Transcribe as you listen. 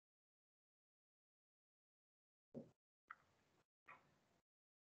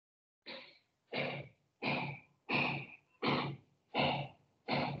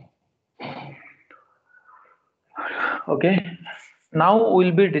Okay, now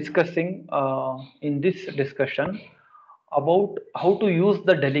we'll be discussing in this discussion about how to use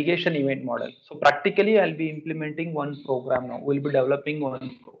the delegation event model. So practically I'll be implementing one program now. We'll be developing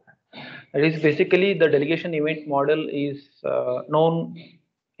one program. That is basically the delegation event model is known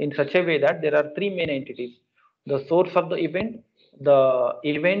in such a way that there are three main entities: the source of the event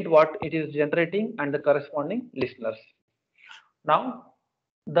what it is generating, and the corresponding listeners. Now,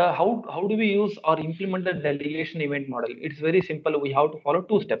 the how do we use or implement the delegation event model? It's very simple. We have to follow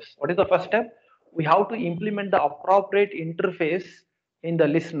two steps. What is the first step? We have to implement the appropriate interface in the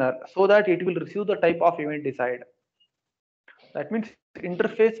listener so that it will receive the type of event desired. That means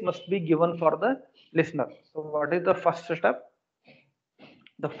interface must be given for the listener. So what is the first step?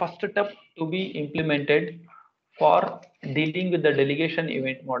 The first step to be implemented for dealing with the delegation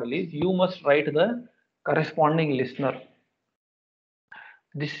event model is you must write the corresponding listener.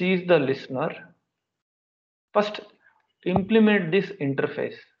 This is the listener. First, implement this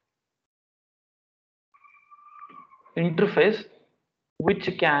interface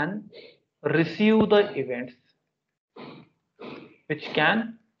which can receive the events,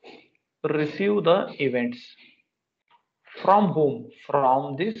 from whom?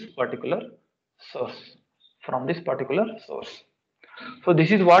 From this particular source. So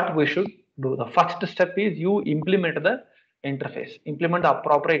this is what we should do. The first step is you implement the interface, implement the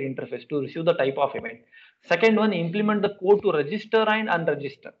appropriate interface to receive the type of event. Second one, implement the code to register and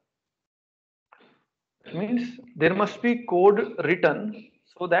unregister. It means there must be code written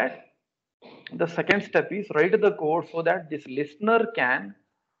so that the second step is write the code so that this listener can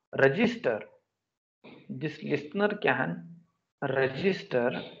register.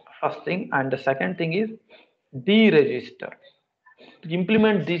 First thing, and the second thing is deregister. To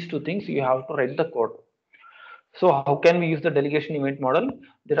implement these two things, you have to write the code. So how can we use the delegation event model?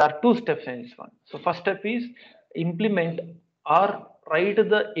 There are two steps in this one. So first step is implement or write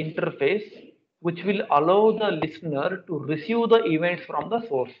the interface which will allow the listener to receive the events from the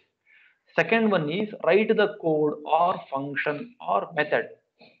source. Second one is write the code or function or method.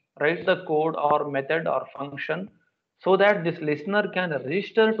 Write the code or method or function so that this listener can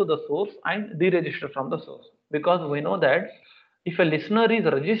register to the source and deregister from the source. Because we know that if a listener is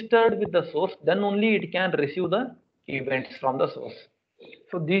registered with the source, then only it can receive the events from the source.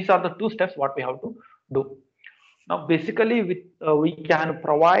 So these are the two steps what we have to do. Now basically we can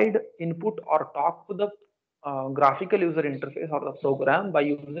provide input or talk to the graphical user interface or the program by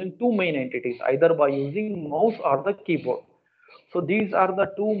using two main entities, either by using mouse or the keyboard. So these are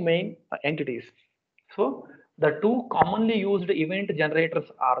the two main entities. So the two commonly used event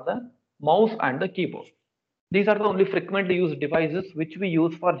generators are the mouse and the keyboard. These are the only frequently used devices which we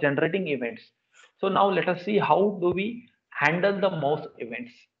use for generating events. So now let us see how do we handle the mouse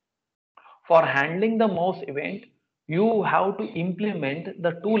events. For handling the mouse event, you have to implement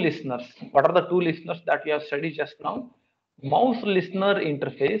the two listeners. What are the two listeners that we have studied just now? Mouse listener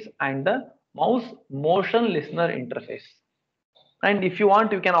interface and the mouse motion listener interface. And if you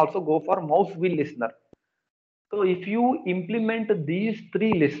want, you can also go for mouse wheel listener. So if you implement these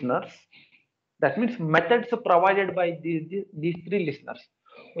three listeners, that means methods provided by these three listeners.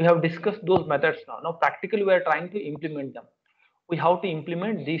 We have discussed those methods now. Now practically we are trying to implement them. We have to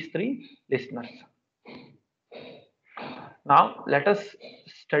implement these three listeners. Now let us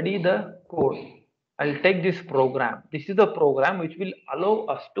study the code. I'll take this program. This is the program which will allow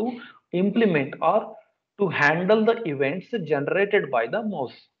us to implement or to handle the events generated by the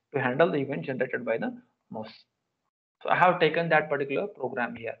mouse. So I have taken that particular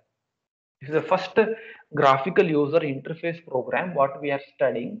program here. This is the first graphical user interface program what we are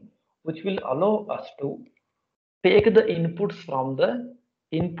studying, which will allow us to take the inputs from the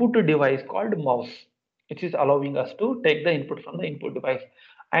input device called mouse. It is allowing us to take the input from the input device,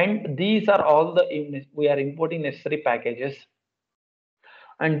 and these are all the we are importing necessary packages,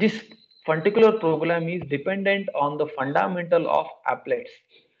 and this particular program is dependent on the fundamental of applets.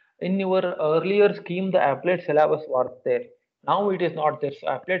 In your earlier scheme, the applet syllabus was there. Now it is not there. So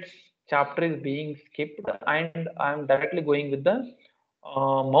applets chapter is being skipped, and I am directly going with the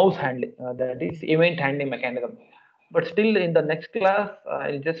mouse handling, that is event handling mechanism. But still, in the next class,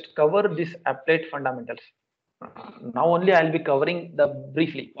 I'll just cover this applet fundamentals. Now only I'll be covering the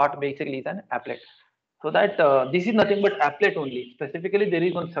briefly what basically is an applet. So that this is nothing but applet only. Specifically, there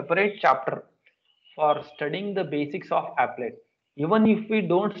is one separate chapter for studying the basics of applet. Even if we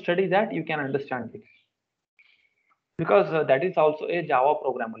don't study that, you can understand it, because that is also a Java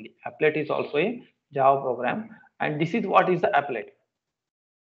program only. Applet is also a Java program, and this is what is the applet.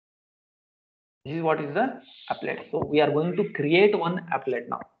 So we are going to create one applet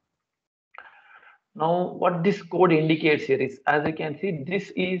now. Now, what this code indicates here is, as you can see,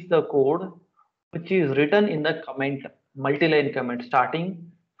 this is the code which is written in the comment, multi-line comment,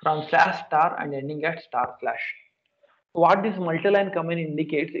 starting from slash star and ending at star slash. What this multi-line comment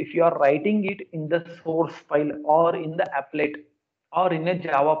indicates, if you are writing it in the source file or in the applet or in a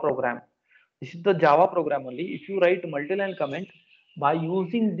Java program, this is the Java program only. If you write multi-line comment by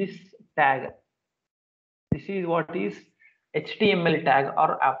using this tag, this is what is HTML tag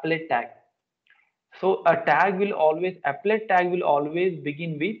or applet tag. So a tag will always, applet tag will always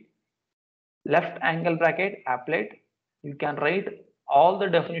begin with left angle bracket applet. You can write all the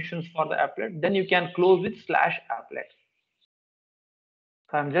definitions for the applet, then you can close with slash applet.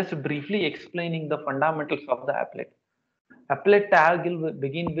 So I'm just briefly explaining the fundamentals of the applet. Applet tag will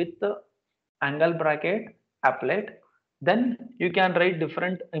begin with the angle bracket applet. Then you can write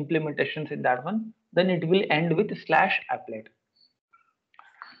different implementations in that one. Then it will end with slash applet.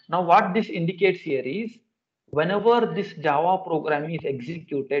 Now what this indicates here is, whenever this Java program is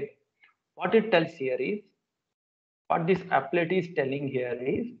executed, what it tells here is, what this applet is telling here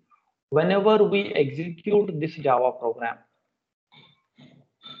is, whenever we execute this Java program,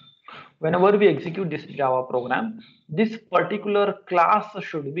 this particular class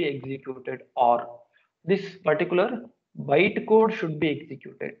should be executed, or this particular bytecode should be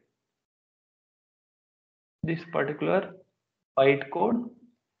executed. This particular bytecode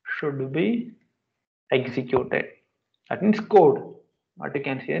should be executed. That means code. What you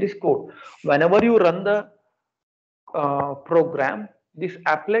can see here is code. Whenever you run the program, this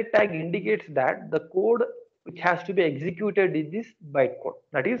applet tag indicates that the code which has to be executed is this bytecode,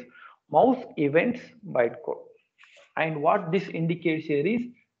 that is mouse events bytecode. And what this indicates here is,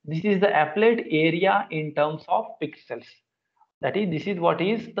 this is the applet area in terms of pixels. That is, this is what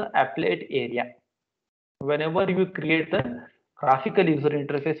is the applet area. Whenever you create the graphical user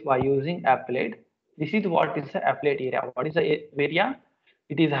interface by using applet, this is what is the applet area. What is the area?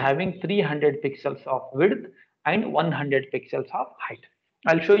 It is having 300 pixels of width and 100 pixels of height.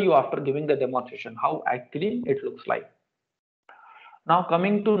 I'll show you after giving the demonstration how actually it looks like. Now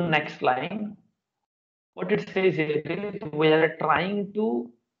coming to next line, what it says here is, we are trying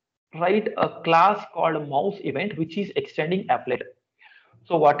to write a class called mouse event which is extending applet.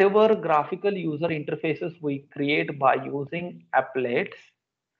 So whatever graphical user interfaces we create by using applets,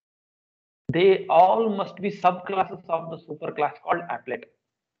 they all must be subclasses of the superclass called applet.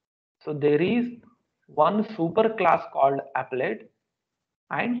 So there is one superclass called applet,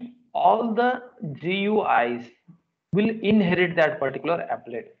 and all the GUIs will inherit that particular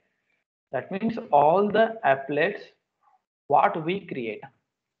applet. That means all the applets what we create,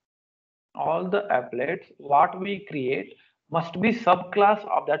 must be subclass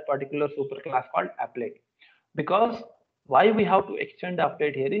of that particular superclass called applet. Because why we have to extend the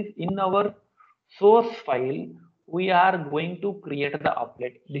applet here is, in our source file we are going to create the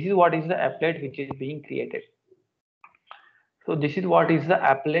applet. This is what is the applet which is being created. So this is what is the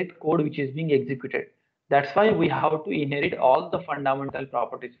applet code which is being executed. That's why we have to inherit all the fundamental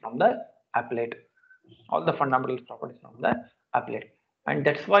properties from the applet. And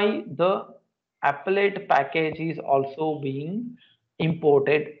that's why the applet package is also being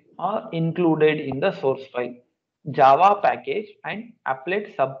imported or included in the source file. Java package and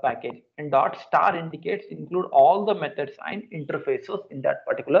applet sub package, and dot star indicates include all the methods and interfaces in that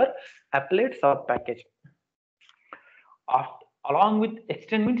particular applet sub package. Along with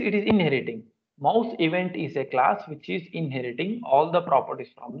extend means it is inheriting. Mouse event is a class which is inheriting all the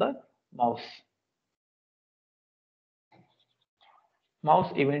properties from the mouse.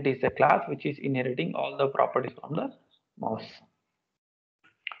 Mouse event is a class which is inheriting all the properties from the mouse.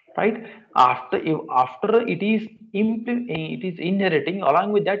 Right? After it is inheriting,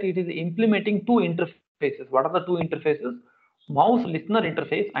 along with that it is implementing two interfaces. What are the two interfaces? Mouse listener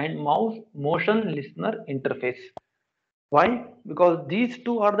interface and mouse motion listener interface. Why? Because these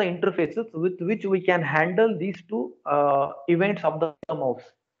two are the interfaces with which we can handle these two events of the mouse.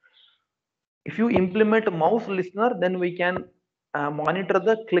 If you implement mouse listener, then we can monitor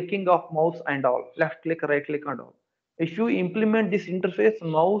the clicking of mouse and all, left click, right click and all. If you implement this interface,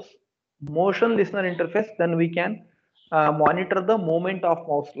 mouse motion listener interface, then we can monitor the movement of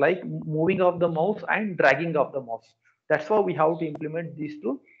mouse, like moving of the mouse and dragging of the mouse. That's why we have to implement these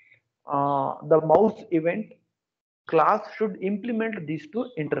two. The mouse event class should implement these two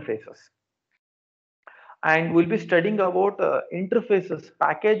interfaces. And we'll be studying about interfaces,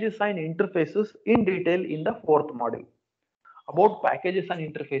 packages and interfaces in detail in the fourth module. About packages and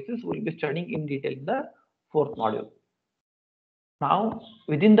interfaces, we'll be studying in detail in the fourth module. Now,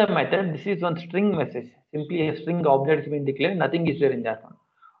 within the method, this is one string message. Simply a string object has been declared, nothing is there in that one.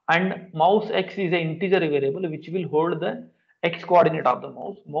 And mouse x is an integer variable which will hold the x coordinate of the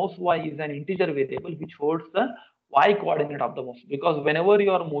mouse. Mouse y is an integer variable which holds the y coordinate of the mouse, because whenever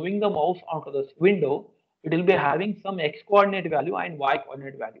you are moving the mouse onto the window, it will be having some x coordinate value and y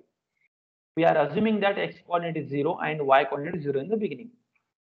coordinate value. We are assuming that x coordinate is 0 and y coordinate is 0 in the beginning.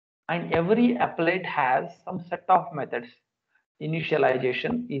 And every applet has some set of methods.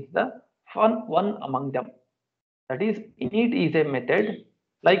 Initialization is the fun one among them. That is, init is a method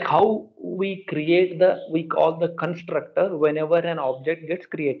like how we call the constructor whenever an object gets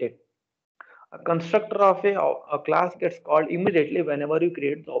created. A constructor of a class gets called immediately whenever you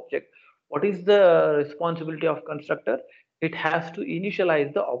create the object. What is the responsibility of constructor? It has to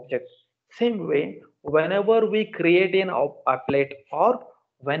initialize the object. Same way, whenever we create an applet or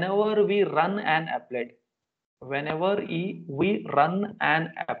whenever we run an applet, we run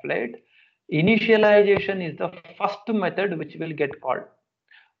an applet, initialization is the first method which will get called.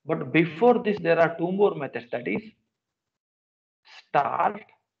 But before this, there are two more methods, that is start.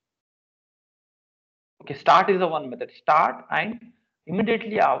 Okay, start is the one method, start, and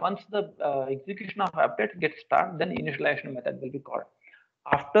immediately once the execution of applet gets start, then initialization method will be called.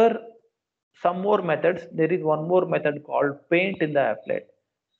 After some more methods, there is one more method called paint in the applet,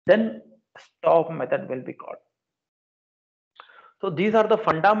 then stop method will be called. So these are the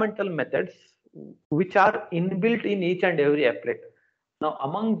fundamental methods which are inbuilt in each and every applet. Now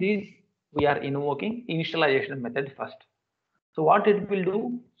among these, we are invoking initialization method first. So what it will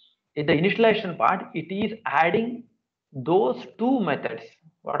do in the initialization part, it is adding those two methods.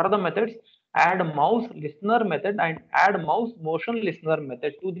 What are the methods? Add mouse listener method and add mouse motion listener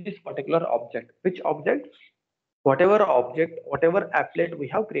method to this particular object. Which object? Whatever applet we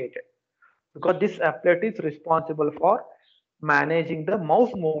have created, because this applet is responsible for managing the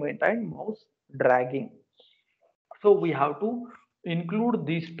mouse movement and mouse dragging. So we have to include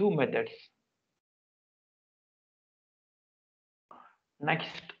these two methods.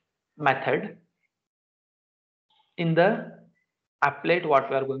 Next method in the applet, what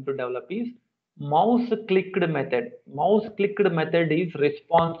we are going to develop is mouse clicked method. Mouse clicked method is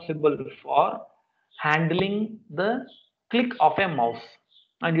responsible for handling the click of a mouse,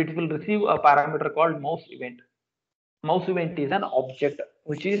 and it will receive a parameter called mouse event. Mouse event is an object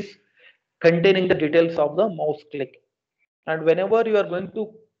which is containing the details of the mouse click. And whenever you are going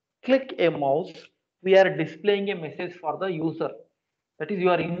to click a mouse, we are displaying a message for the user. That is, you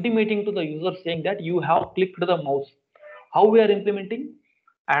are intimating to the user saying that you have clicked the mouse. How we are implementing?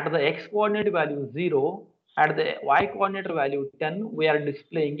 At the x coordinate value 0, at the y coordinate value 10, we are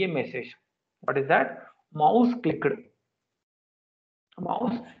displaying a message. What is that? Mouse clicked.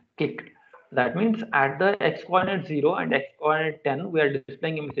 Mouse clicked. That means at the x coordinate 0 and x coordinate 10, we are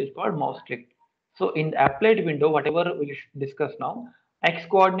displaying a message called mouse clicked. So in the applet window, whatever we discuss now, x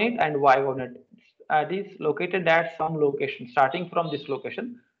coordinate and y coordinate is located at some location. Starting from this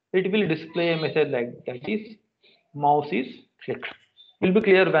location, it will display a message like that is mouse is clicked. Will be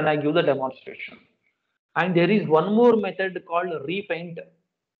clear when I give the demonstration. And there is one more method called repaint.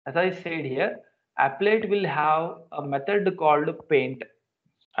 As I said here, applet will have a method called paint.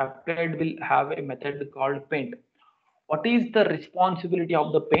 Applet will have a method called paint. What is the responsibility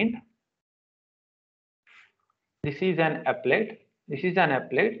of the paint? This is an applet. This is an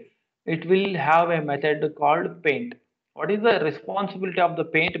applet. It will have a method called paint. What is the responsibility of the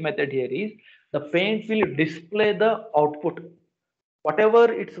paint method here is the paint will display the output.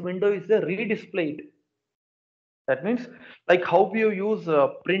 Whatever its window is, redisplay it. That means like how you use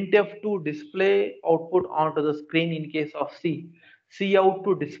printf to display output onto the screen in case of C. Cout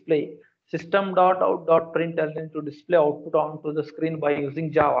to display, system.out.println to display output onto the screen by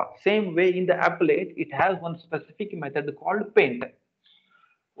using Java. Same way in the applet, it has one specific method called paint.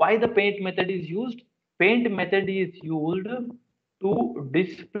 Why the paint method is used? Paint method is used to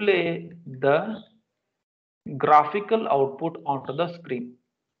display the graphical output onto the screen.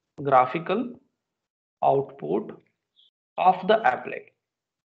 Graphical output of the applet,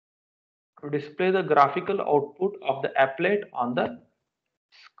 to display the graphical output of the applet on the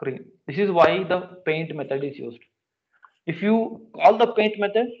screen. This is why the paint method is used. If you call the paint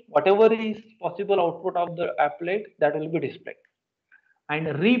method, whatever is possible output of the applet, that will be displayed.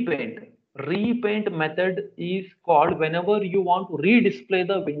 And repaint method is called whenever you want to redisplay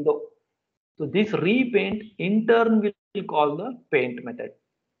the window. So this repaint in turn will call the paint method.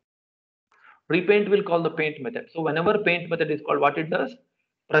 Repaint will call the paint method. So whenever paint method is called, what it does?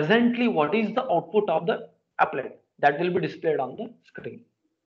 Presently, what is the output of the applet? That will be displayed on the screen.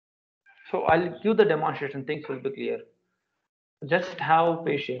 So I'll give the demonstration, things will be clear. Just have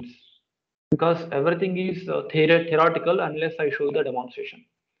patience, because everything is theoretical unless I show the demonstration.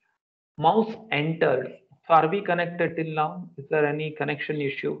 Mouse entered. So are we connected till now? Is there any connection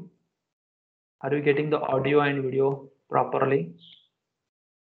issue? Are we getting the audio and video properly?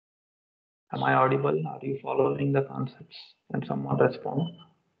 Am I audible? Are you following the concepts? Can someone respond?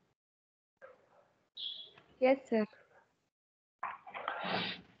 Yes, sir.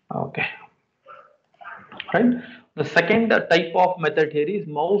 Okay. Right. The second type of method here is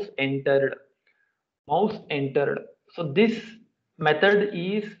mouse entered. Mouse entered. So this method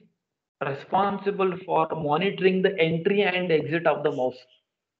is responsible for monitoring the entry and exit of the mouse.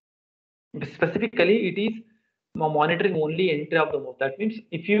 Specifically, it is monitoring only entry of the mouse. That means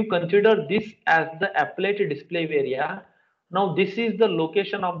if you consider this as the applet display area, now this is the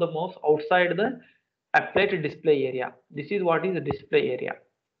location of the mouse outside the applet display area. This is what is the display area.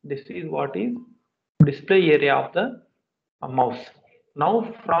 This is what is display area of the mouse.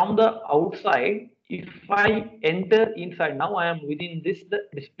 Now from the outside, if I enter inside, now I am within this the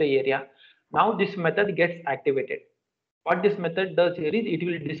display area. Now this method gets activated. What this method does here is it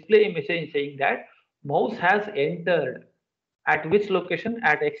will display a message saying that mouse has entered at which location,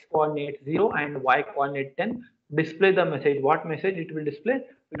 at x coordinate 0 and y coordinate 10. Display the message. What message it will display?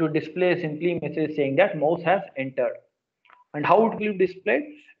 It will display simply a message saying that mouse has entered. And how it will be displayed?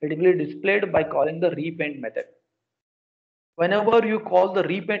 It will be displayed by calling the repaint method. Whenever you call the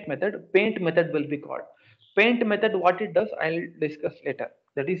repaint method, paint method will be called. Paint method, what it does, I'll discuss later.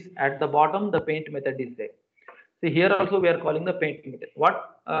 That is at the bottom, the paint method is there. See, here also we are calling the paint method.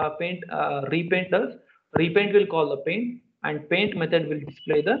 What repaint does? Repaint will call the paint, and paint method will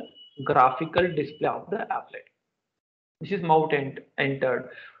display the graphical display of the applet. This is mouse entered.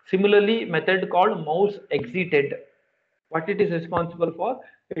 Similarly, method called mouse exited. What it is responsible for?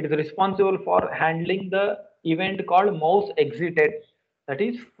 It is responsible for handling the event called mouse exited. That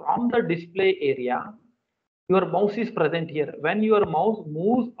is, from the display area, your mouse is present here. When your mouse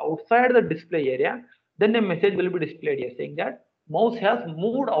moves outside the display area, then a message will be displayed here saying that mouse has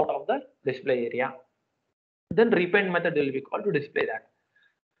moved out of the display area. Then repaint method will be called to display that.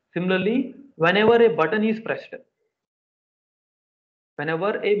 Similarly, whenever a button is pressed,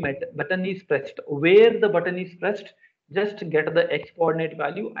 where the button is pressed, just get the x coordinate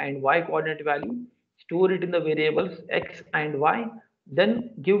value and y coordinate value, store it in the variables x and y,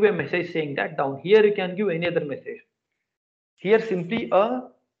 then give a message saying that down. Here you can give any other message. Here simply a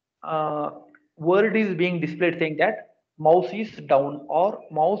word is being displayed saying that mouse is down or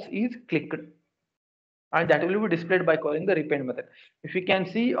mouse is clicked, and that will be displayed by calling the repaint method. If you can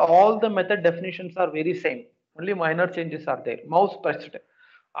see, all the method definitions are very same, only minor changes are there. Mouse pressed.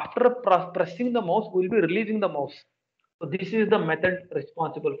 After pressing the mouse, we will be releasing the mouse. So this is the method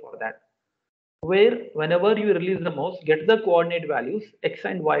responsible for that, where whenever you release the mouse, get the coordinate values x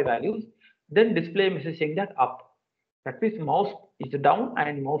and y values, then display a message saying that up. That means mouse is down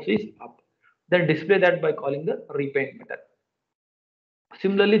and mouse is up. Then display that by calling the repaint method.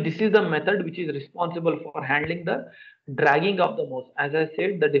 Similarly, this is the method which is responsible for handling the dragging of the mouse. As I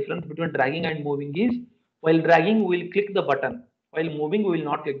said, the difference between dragging and moving is, while dragging we will click the button, while moving we will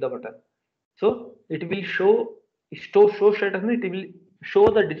not click the button. So it will show status, it will show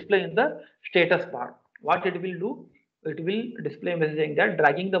the display in the status bar. What it will do? It will display message saying that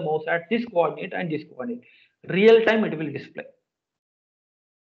dragging the mouse at this coordinate and this coordinate. Real time it will display.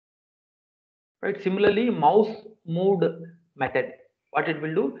 Right. Similarly, mouse moved method. What it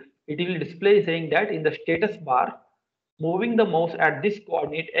will do? It will display saying that in the status bar, moving the mouse at this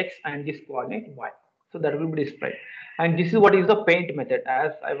coordinate x and this coordinate y. So that will be displayed. And this is what is the paint method.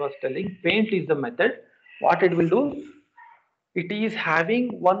 As I was telling, paint is the method. What it will do? It is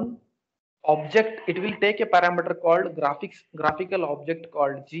having one object. It will take a parameter called graphical object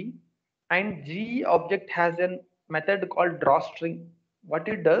called g, and g object has a method called drawString. What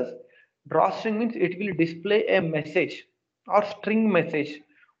it does? DrawString means it will display a message or string message,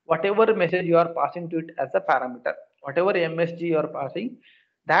 whatever message you are passing to it as a parameter, whatever msg you are passing,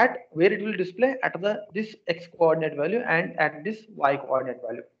 that where it will display at the this x coordinate value and at this y coordinate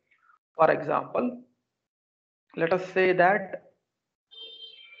value. For example, let us say that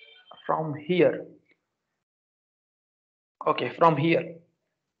from here, okay, from here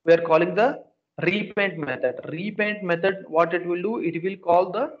we are calling the repaint method. Repaint method, what it will do? It will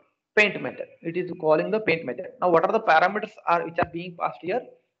call the paint method. It is calling the paint method. Now what are the parameters are which are being passed here?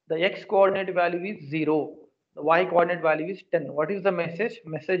 The x coordinate value is 0, the y coordinate value is 10. What is the message?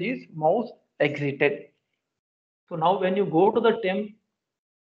 Message is mouse exited. So now when you go to the temp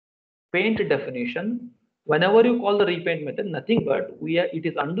paint definition, whenever you call the repaint method, nothing but it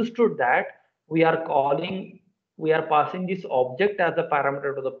is understood that we are passing this object as a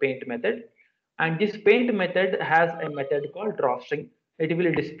parameter to the paint method, and this paint method has a method called drawString. it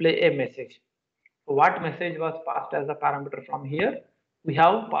will display a message. What message was passed as a parameter from here? We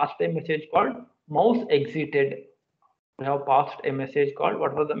have passed a message called mouse exited. We have passed a message called,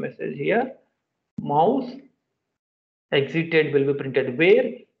 what was the message here? Mouse exited will be printed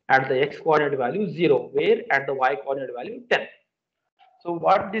where at the x coordinate value 0, where at the y coordinate value 10. So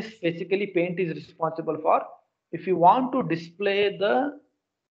what this basically paint is responsible for, if you want to display the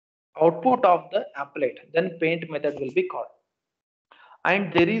output of the applet, then paint method will be called.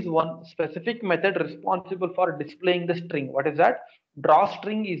 And there is one specific method responsible for displaying the string. What is that?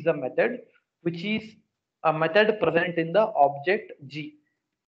 DrawString is the method, which is a method present in the object G.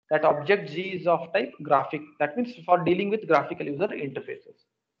 That object G is of type graphic. That means for dealing with graphical user interfaces.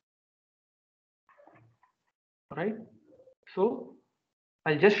 Right? So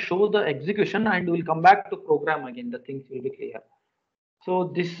I'll just show the execution and we'll come back to program again. The things will be clear.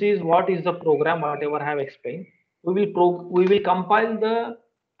 So this is what is the program, whatever I have explained. We will compile the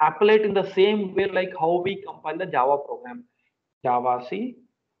applet in the same way like how we compile the Java program. Java C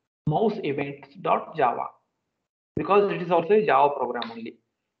mouse events.java, because it is also a Java program only.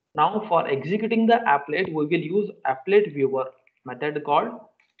 Now for executing the applet, we will use applet viewer method called,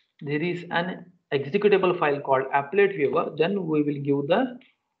 there is an executable file called applet viewer, then we will give the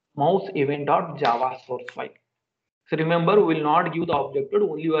mouse event.java source file. So remember, we will not give the objected,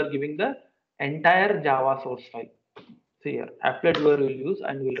 only we are giving the entire Java source file. So here applet viewer will use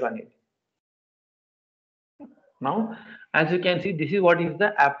and we'll run it. Now, as you can see, this is what is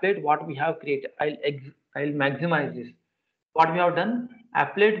the applet what we have created. I'll maximize this. What we have done,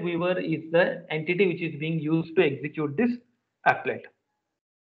 applet viewer is the entity which is being used to execute this applet.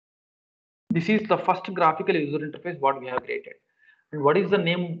 This is the first graphical user interface what we have created. And what is the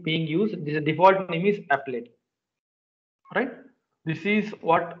name being used? This default name is applet. Right? This is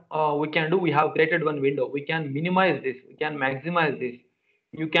what we can do. We have created one window. We can minimize this. We can maximize this.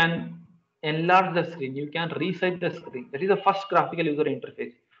 You can enlarge the screen. You can resize the screen. That is the first graphical user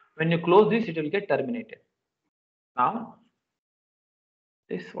interface. When you close this, it will get terminated. Now,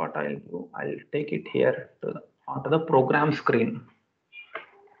 this is what I'll do. I'll take it here onto the program screen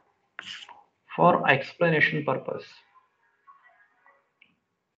for explanation purpose.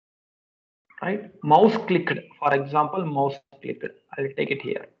 Right? Mouse clicked. For example, mouse clicked. I'll take it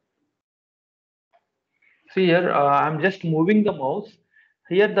here. See here, I'm just moving the mouse.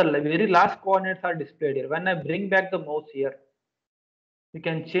 Here, the very last coordinates are displayed here. When I bring back the mouse here, you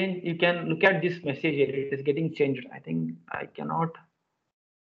can change. You can look at this message here. It is getting changed. I think I cannot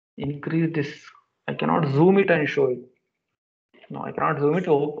increase this. I cannot zoom it and show it. No, I cannot zoom it.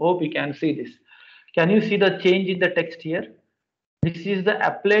 Hope you can see this. Can you see the change in the text here? This is the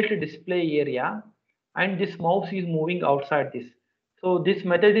applet display area, and this mouse is moving outside this. So this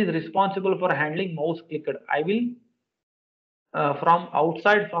method is responsible for handling mouse clicked. I will from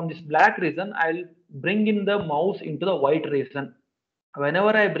outside, from this black region, I'll bring in the mouse into the white region. Whenever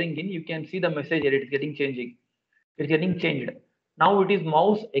I bring in, you can see the message here. It's getting changing. It's getting changed. Now it is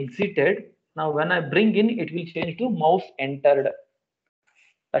mouse exited. Now when I bring in, it will change to mouse entered.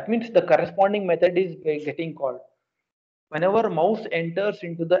 That means the corresponding method is getting called. Whenever mouse enters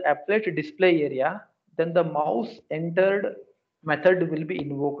into the applet display area, then the mouse entered method will be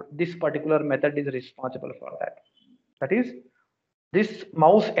invoked. This particular method is responsible for that. That is, this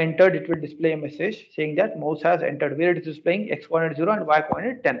mouse entered, it will display a message saying that mouse has entered, where it is displaying x coordinate 0 and y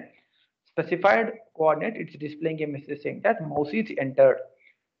coordinate 10. Specified coordinate, it's displaying a message saying that mouse is entered.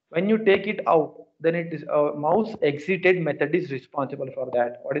 When you take it out, then it is mouse exited method is responsible for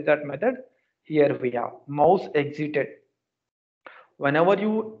that. What is that method? Here we have mouse exited. Whenever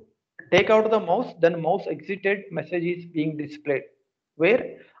you take out the mouse, then mouse exited message is being displayed.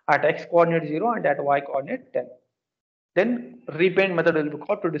 Where? At x coordinate 0 and at y coordinate 10. Then repaint method will be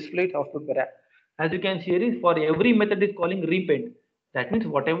called to display its output variable. As you can see here, is for every method is calling repaint. That means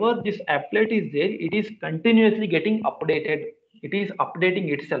whatever this applet is there, it is continuously getting updated. It is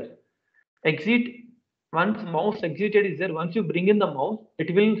updating itself. Exit, once mouse exited is there, once you bring in the mouse,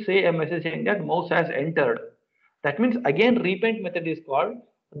 it will say a message saying that mouse has entered. That means again repaint method is called,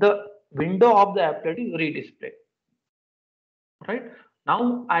 the window of the applet is redisplayed. Right?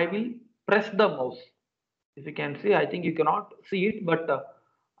 Now I will press the mouse. If you can see, I think you cannot see it, but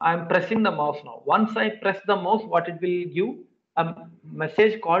I'm pressing the mouse now. Once I press the mouse, what it will give? A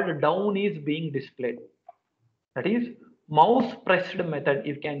message called down is being displayed. That is mouse pressed method.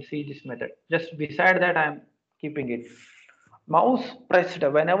 You can see this method. Just beside that, I'm keeping it. Mouse pressed.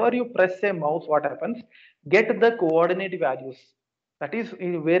 Whenever you press a mouse, what happens? Get the coordinate values. That is,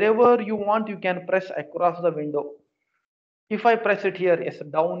 wherever you want, you can press across the window. If I press it here, yes,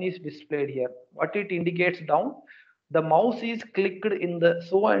 down is displayed here. What it indicates down? the mouse is clicked in the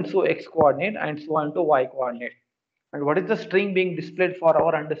so and so x coordinate and so and so y coordinate. And what is the string being displayed for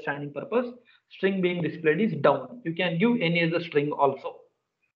our understanding purpose? String being displayed is down. You can give any other string also.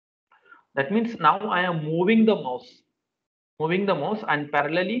 That means now I am moving the mouse. Moving the mouse, and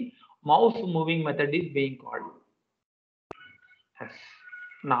parallelly mouse moving method is being called. Yes.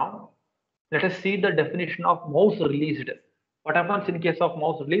 Now let us see the definition of mouse released. What happens in case of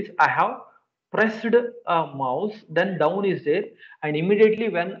mouse release? I have pressed a mouse, then down is there, and immediately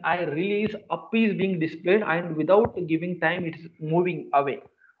when I release, up is being displayed, and without giving time it is moving away.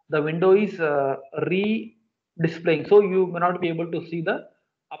 The window is re-displaying, so you may not be able to see the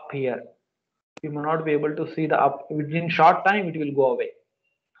up here. You may not be able to see the up. Within short time it will go away.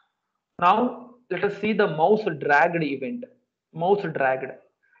 Now let us see the mouse dragged event. Mouse dragged.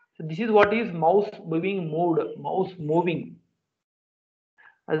 So this is what is mouse being moved, mouse moving.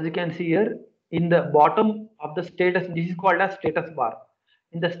 As you can see here, in the bottom of the status, this is called as status bar.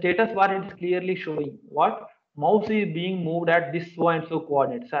 In the status bar, it is clearly showing what mouse is being moved at this so and so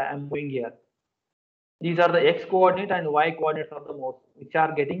coordinates. I am moving here. These are the x coordinate and y coordinates of the mouse, which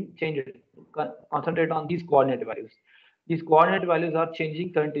are getting changed. Concentrate on these coordinate values. These coordinate values are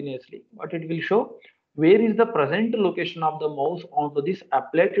changing continuously. What it will show, where is the present location of the mouse onto this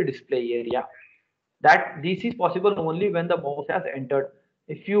applet display area. That this is possible only when the mouse has entered.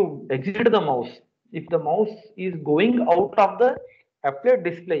 If you exit the mouse, if the mouse is going out of the applet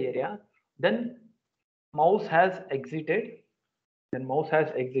display area, then mouse has exited. Then mouse has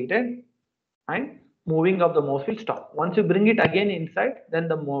exited, and moving of the mouse will stop. Once you bring it again inside, then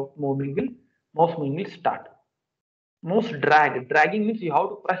the mouse moving will start. Mouse dragging means you have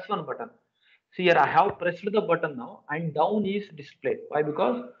to press one button. See here, I have pressed the button now, and down is displayed. Why?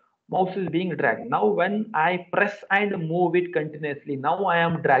 Because mouse is being dragged. Now when I press and move it continuously, now I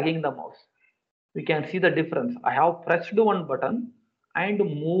am dragging the mouse. We can see the difference. I have pressed one button and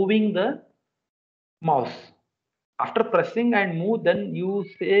moving the mouse. After pressing and move, then you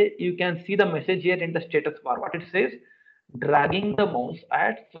can see the message here in the status bar. What it says, dragging the mouse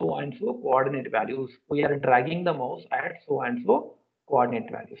at so and so coordinate values. We are dragging the mouse at so and so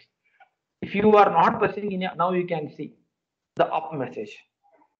coordinate values. If you are not pressing in, now you can see the up message.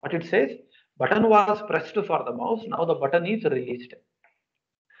 What it says, button was pressed for the mouse. Now the button is released.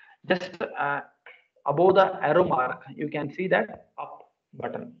 Just above the arrow mark, you can see that up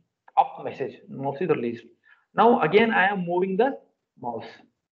button, up message, mouse is released. Now again I am moving the mouse.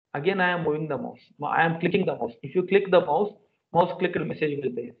 Again I am moving the mouse. I am clicking the mouse. If you click the mouse clicked message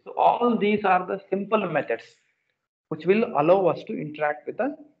will be. So all these are the simple methods which will allow us to interact with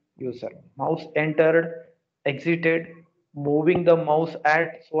the user. Mouse entered, exited, moving the mouse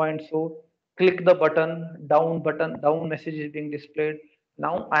at so and so, click the button, down message is being displayed.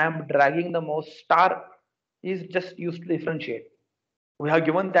 Now I am dragging the mouse, star is just used to differentiate. We have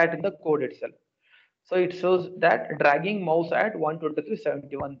given that in the code itself. So it shows that dragging mouse at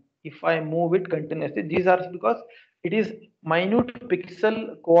 123.71. If I move it continuously, these are because it is minute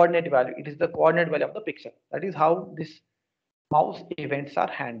pixel coordinate value. It is the coordinate value of the pixel. That is how this mouse events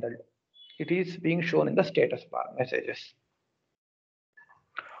are handled. It is being shown in the status bar messages.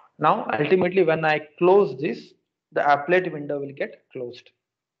 Now ultimately when I close this, the applet window will get closed.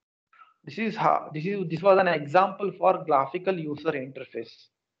 This was an example for graphical user interface.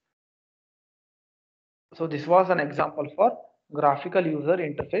 So this was an example for graphical user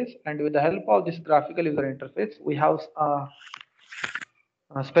interface, and with the help of this graphical user interface, we have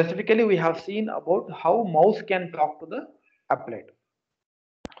specifically we have seen about how mouse can talk to the applet.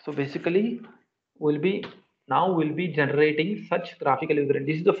 So basically we'll be generating such graphical user.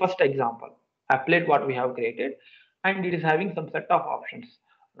 This is the first example applet what we have created, and it is having some set of options.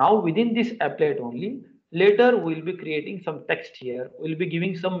 Now within this applet only, later we'll be creating some text here, we'll be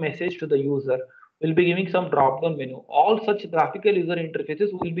giving some message to the user, we'll be giving some drop down menu. All such graphical user interfaces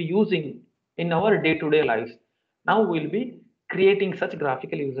we'll be using in our day-to-day lives. Now we'll be creating such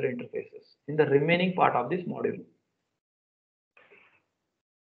graphical user interfaces in the remaining part of this module.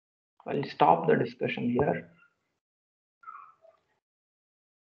 I'll stop the discussion here.